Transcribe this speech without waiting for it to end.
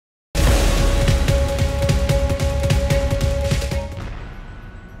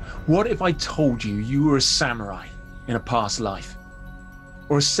What if I told you you were a samurai in a past life?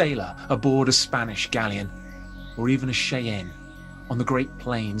 Or a sailor aboard a Spanish galleon? Or even a Cheyenne on the Great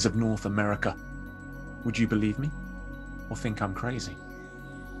Plains of North America? Would you believe me? Or think I'm crazy?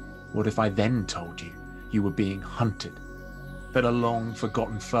 What if I then told you you were being hunted? That a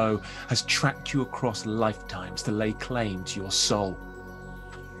long-forgotten foe has tracked you across lifetimes to lay claim to your soul?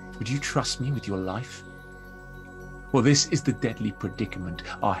 Would you trust me with your life? Well, this is the deadly predicament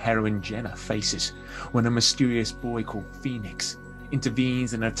our heroine Jenna faces when a mysterious boy called Phoenix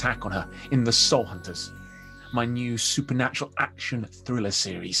intervenes in an attack on her in The Soul Hunters, my new supernatural action thriller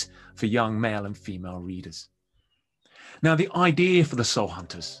series for young male and female readers. Now, the idea for The Soul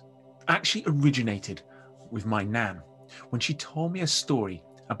Hunters actually originated with my nan when she told me a story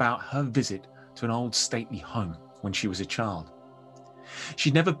about her visit to an old stately home when she was a child.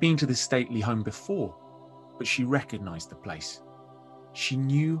 She'd never been to this stately home before, but she recognized the place. She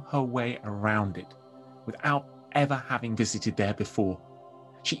knew her way around it without ever having visited there before.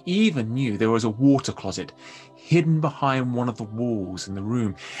 She even knew there was a water closet hidden behind one of the walls in the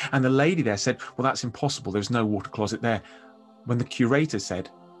room. And the lady there said, well, that's impossible. There's no water closet there. When the curator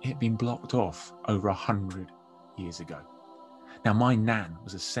said it had been blocked off over 100 years ago. Now, my nan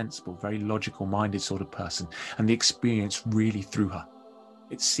was a sensible, very logical-minded sort of person, and the experience really threw her.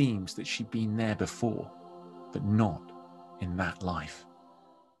 It seems that she'd been there before, but not in that life.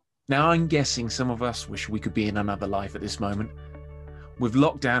 Now, I'm guessing some of us wish we could be in another life at this moment. With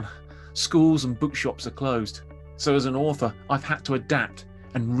lockdown, schools and bookshops are closed. So as an author, I've had to adapt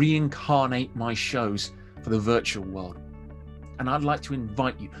and reincarnate my shows for the virtual world. And I'd like to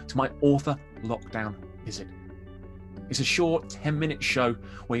invite you to my author lockdown visit. It's a short 10-minute show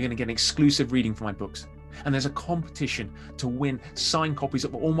where you're going to get exclusive reading for my books. And there's a competition to win signed copies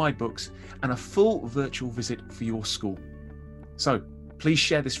of all my books and a full virtual visit for your school. So please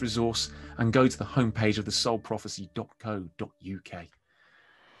share this resource and go to the homepage of thesoulprophecy.co.uk.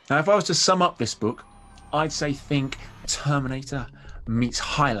 Now, if I was to sum up this book, I'd say think Terminator meets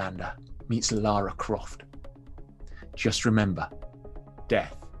Highlander meets Lara Croft. Just remember,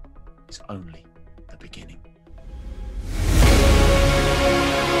 death is only the beginning.